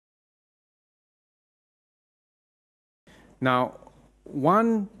Now,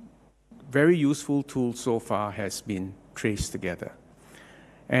 one very useful tool so far has been TraceTogether.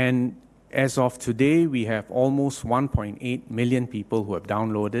 And as of today, we have almost 1.8 million people who have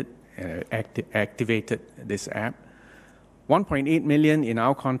downloaded and activated this app. 1.8 million in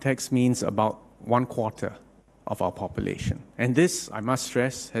our context means about 1/4 of our population. And this, I must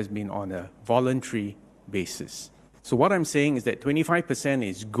stress, has been on a voluntary basis. So what I'm saying is that 25%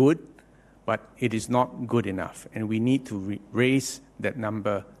 is good, but it is not good enough, and we need to raise that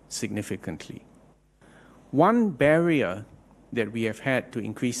number significantly. One barrier that we have had to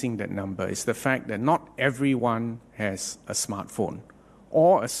increasing that number is the fact that not everyone has a smartphone,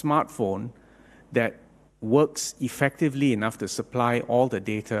 or a smartphone that works effectively enough to supply all the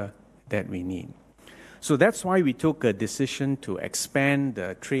data that we need. So that's why we took a decision to expand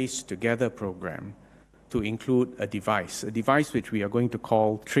the TraceTogether program to include a device which we are going to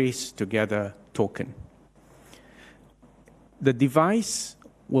call TraceTogether Token. The device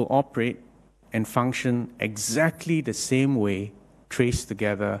will operate and function exactly the same way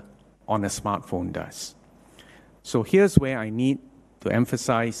TraceTogether on a smartphone does. So here's where I need to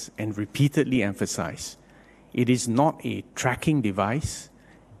emphasize and repeatedly emphasize. It is not a tracking device.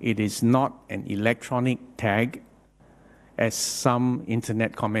 It is not an electronic tag, as some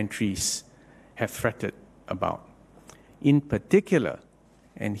internet commentaries have fretted about. In particular,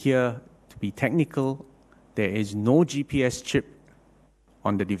 and here to be technical, there is no GPS chip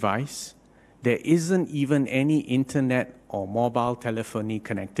on the device. There isn't even any internet or mobile telephony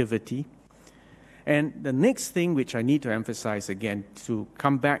connectivity. And the next thing which I need to emphasize again, to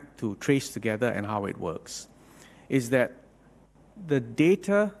come back to TraceTogether and how it works, is that the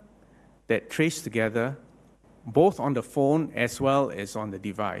data that TraceTogether, both on the phone as well as on the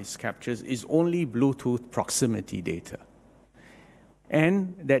device, captures is only Bluetooth proximity data.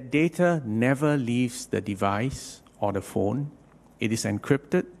 And that data never leaves the device or the phone. It is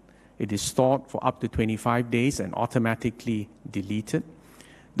encrypted. It is stored for up to 25 days and automatically deleted.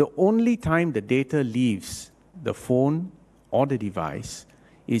 The only time the data leaves the phone or the device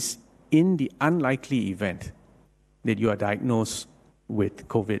is in the unlikely event that you are diagnosed with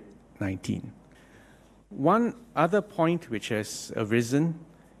COVID-19. One other point which has arisen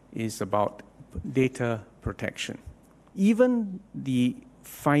is about data protection. Even the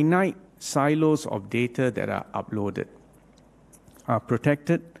finite silos of data that are uploaded are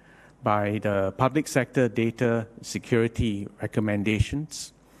protected by the public sector data security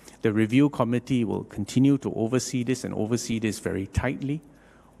recommendations. The review committee will continue to oversee this and oversee this very tightly.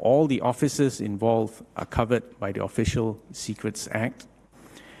 All the officers involved are covered by the Official Secrets Act.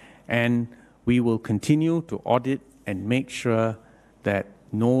 And we will continue to audit and make sure that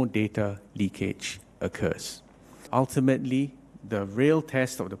no data leakage occurs. Ultimately, the real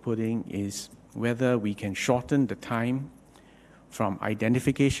test of the pudding is whether we can shorten the time from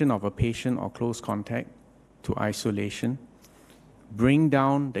identification of a patient or close contact to isolation, bring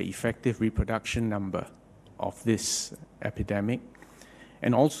down the effective reproduction number of this epidemic,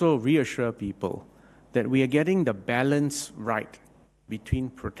 and also reassure people that we are getting the balance right between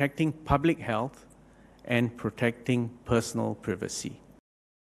protecting public health and protecting personal privacy.